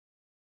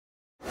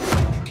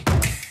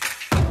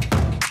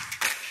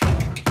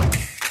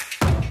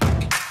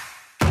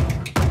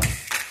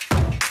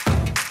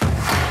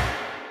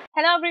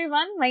Hello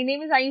everyone, my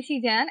name is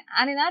Ayushi Jan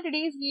and in our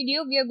today's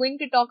video we are going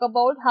to talk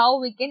about how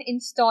we can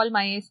install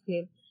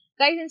MySQL.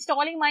 Guys,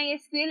 installing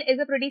MySQL is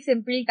a pretty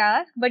simple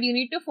task but you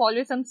need to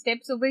follow some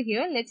steps over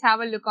here. Let's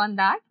have a look on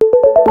that.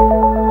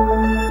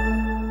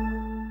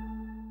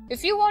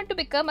 If you want to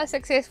become a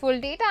successful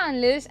data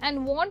analyst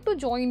and want to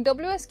join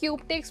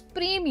WsCube Tech's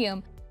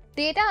premium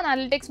data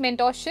analytics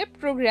mentorship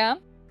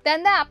program,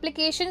 then the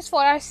applications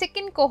for our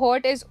second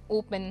cohort is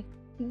open.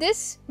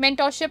 This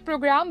mentorship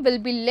program will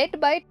be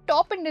led by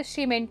top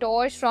industry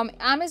mentors from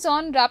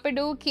Amazon,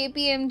 Rapido,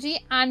 KPMG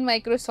and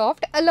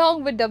Microsoft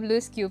along with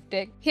WsCube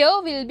Tech. Here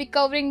we will be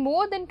covering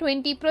more than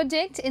 20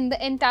 projects in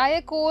the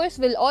entire course.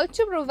 We'll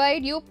also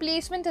provide you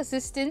placement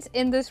assistance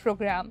in this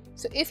program.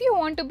 So if you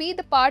want to be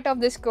the part of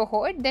this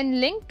cohort,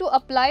 then link to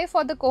apply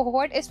for the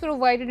cohort is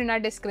provided in our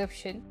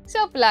description.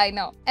 So apply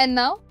now. And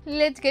now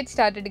let's get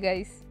started,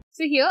 guys.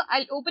 So here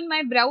I'll open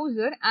my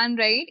browser and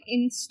write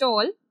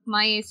install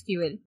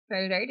MySQL. So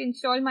I'll write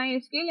install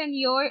MySQL and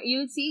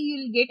you'll see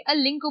you'll get a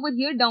link over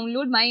here,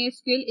 download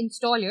MySQL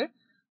installer.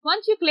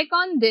 Once you click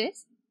on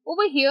this,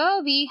 over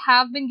here we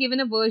have been given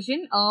a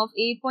version of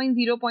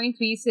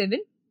 8.0.37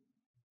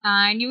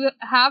 and you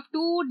have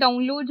two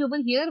downloads over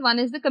here. One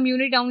is the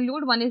community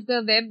download, one is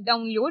the web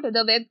download.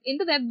 In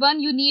the web one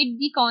you need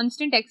the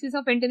constant access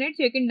of internet,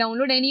 so you can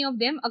download any of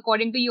them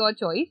according to your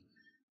choice.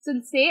 So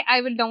say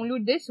I will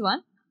download this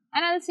one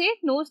and I'll say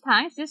no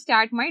thanks, just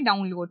start my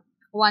download.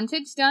 Once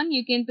it's done,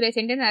 you can press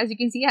enter. As you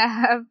can see, I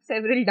have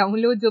several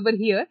downloads over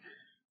here.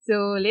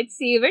 So let's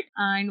save it.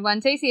 And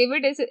once I save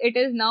it, it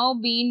is now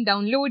being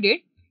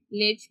downloaded.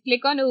 Let's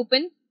click on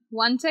open.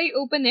 Once I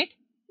open it,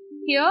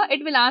 here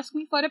it will ask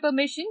me for a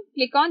permission.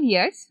 Click on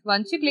yes.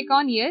 Once you click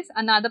on yes,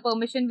 another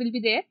permission will be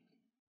there.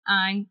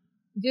 And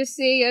just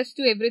say yes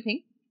to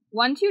everything.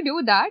 Once you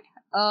do that,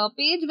 a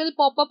page will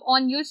pop up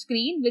on your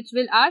screen which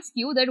will ask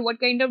you that what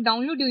kind of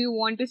download do you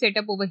want to set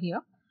up over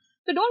here.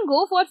 So don't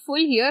go for full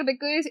here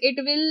because it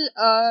will,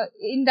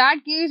 in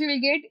that case, you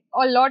will get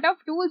a lot of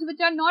tools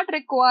which are not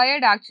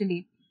required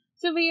actually.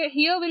 So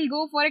here we'll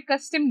go for a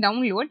custom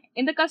download.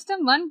 In the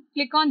custom one,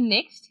 click on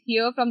next.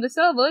 Here from the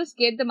servers,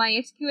 get the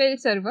MySQL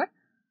server.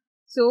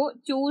 So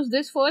choose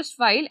this first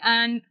file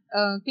and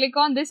click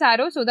on this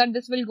arrow so that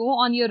this will go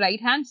on your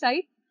right hand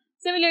side.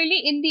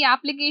 Similarly, in the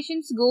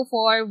applications, go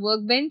for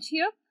workbench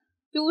here.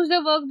 Choose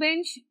the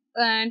workbench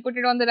and put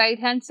it on the right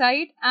hand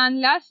side. And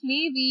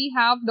lastly, we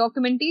have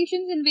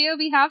documentations in where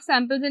we have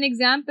samples and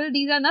example.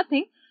 These are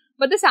nothing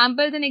but the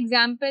samples and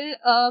example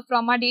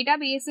from our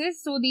databases.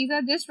 So these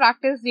are just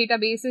practice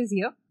databases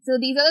here. So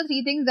these are the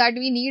three things that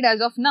we need as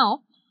of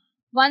now.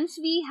 Once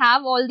we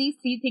have all these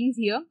three things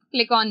here,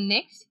 click on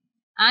next.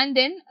 And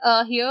then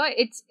here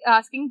it's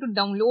asking to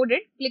download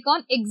it. Click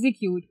on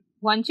execute.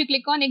 Once you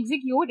click on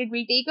execute, it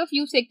will take a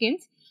few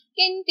seconds.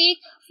 Can take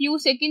few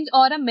seconds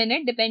or a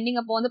minute depending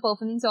upon the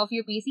performance of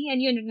your PC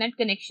and your internet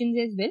connections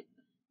as well.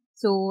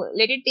 So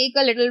let it take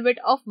a little bit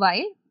of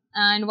while,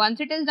 and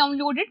once it is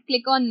downloaded,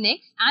 click on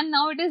next and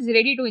now it is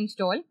ready to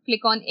install.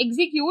 Click on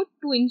execute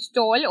to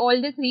install all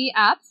the three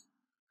apps.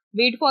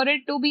 Wait for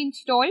it to be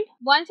installed.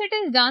 Once it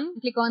is done,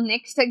 click on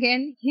next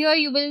again. Here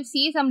you will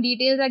see some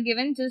details are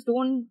given. Just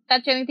don't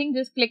touch anything.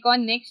 Just click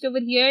on next over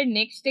here,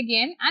 next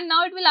again, and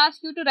now it will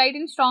ask you to write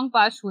in strong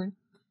password.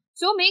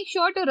 So make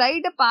sure to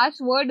write a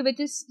password which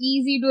is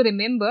easy to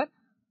remember.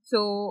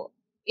 So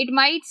it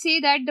might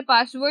say that the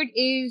password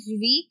is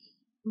weak,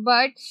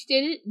 but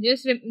still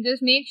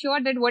just make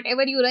sure that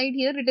whatever you write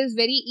here, it is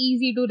very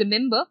easy to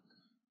remember.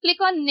 Click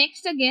on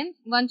next again.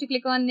 Once you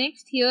click on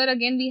next, here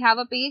again we have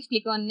a page.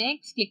 Click on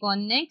next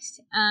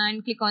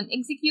and click on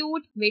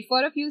execute. Wait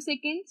for a few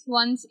seconds.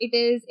 Once it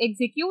is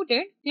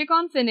executed, click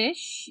on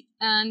finish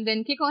and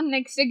then click on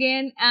next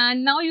again.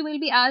 And now you will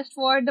be asked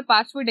for the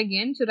password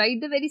again. So write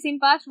the very same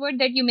password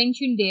that you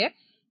mentioned there.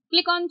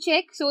 Click on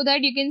check so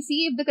that you can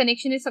see if the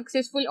connection is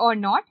successful or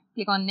not.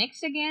 Click on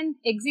next again,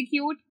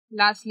 execute,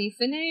 lastly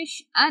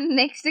finish and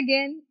next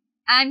again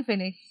and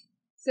finish.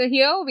 So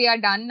here we are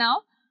done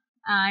now.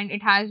 And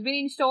it has been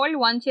installed.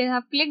 Once you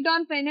have clicked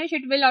on finish,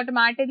 it will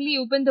automatically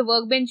open the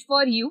workbench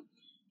for you.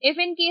 If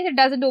in case it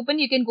doesn't open,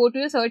 you can go to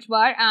your search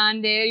bar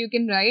and there you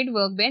can write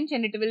workbench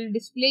and it will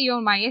display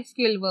your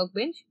MySQL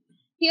workbench.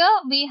 Here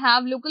we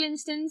have local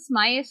instance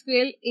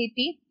MySQL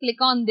 80.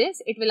 Click on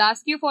this. It will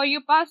ask you for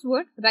your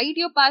password. Write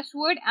your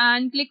password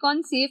and click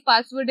on save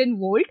password in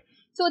Vault,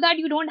 so that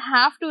you don't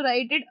have to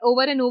write it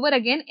over and over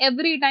again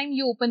every time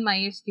you open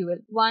MySQL.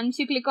 Once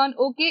you click on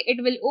OK,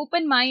 it will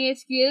open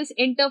MySQL's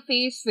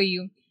interface for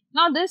you.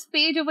 Now this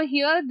page over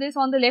here, this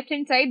on the left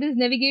hand side, this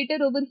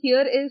navigator over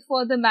here is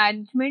for the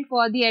management,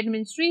 for the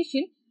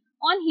administration.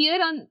 On here,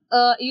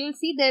 you'll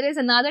see there is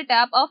another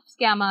tab of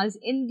schemas.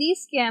 In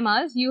these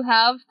schemas, you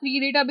have three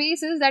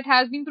databases that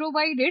has been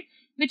provided,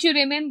 which you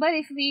remember,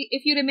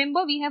 if you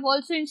remember, we have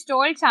also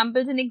installed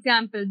samples and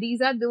example.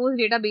 These are those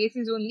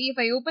databases only. If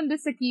I open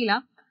this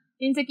Sakila,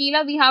 in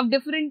Sakila we have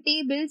different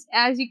tables.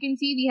 As you can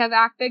see, we have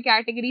actor,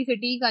 category,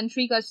 city,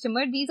 country,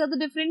 customer. These are the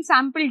different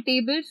sample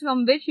tables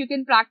from which you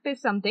can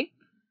practice something.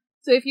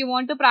 So if you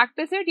want to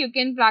practice it, you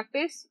can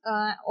practice,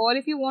 or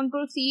if you want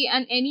to see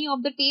any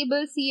of the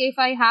tables, see if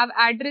I have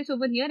address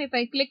over here. If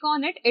I click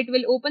on it, it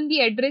will open the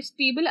address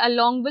table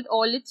along with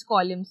all its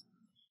columns.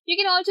 You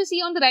can also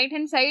see on the right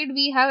hand side,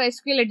 we have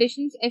SQL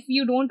additions. If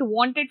you don't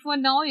want it for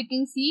now, you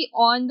can see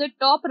on the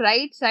top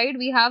right side,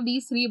 we have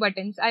these three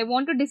buttons. I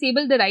want to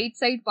disable the right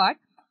side part.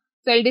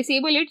 So I'll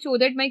disable it so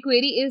that my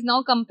query is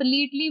now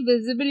completely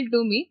visible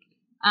to me.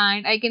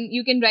 And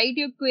you can write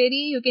your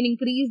query, you can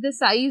increase the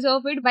size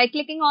of it by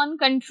clicking on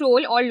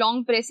control or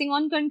long pressing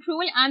on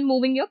control and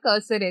moving your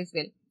cursor as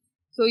well.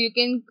 So you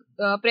can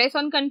press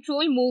on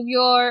control, move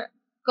your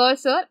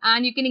cursor,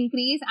 and you can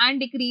increase and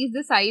decrease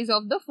the size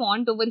of the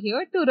font over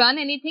here. To run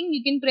anything,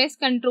 you can press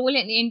control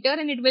and enter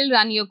and it will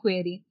run your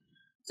query.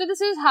 So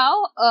this is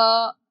how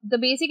the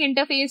basic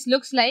interface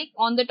looks like.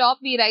 On the top,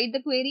 we write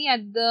the query.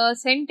 At the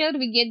center,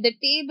 we get the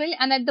table.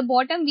 And at the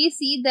bottom, we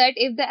see that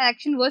if the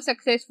action was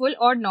successful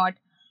or not.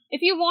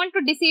 If you want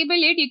to disable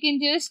it, you can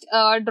just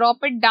drop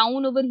it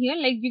down over here.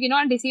 Like, you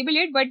cannot disable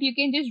it, but you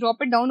can just drop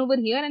it down over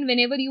here. And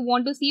whenever you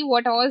want to see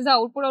what was the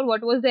output or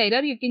what was the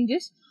error, you can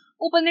just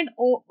open it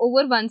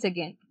over once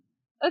again.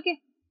 Okay.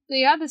 So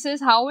yeah, this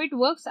is how it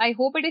works. I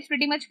hope it is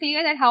pretty much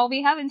clear that how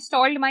we have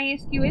installed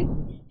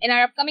MySQL. In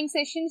our upcoming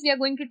sessions, we are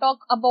going to talk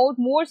about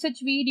more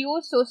such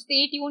videos. So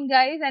stay tuned,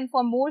 guys. And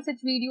for more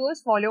such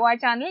videos, follow our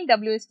channel,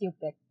 WsCube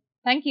Tech.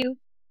 Thank you.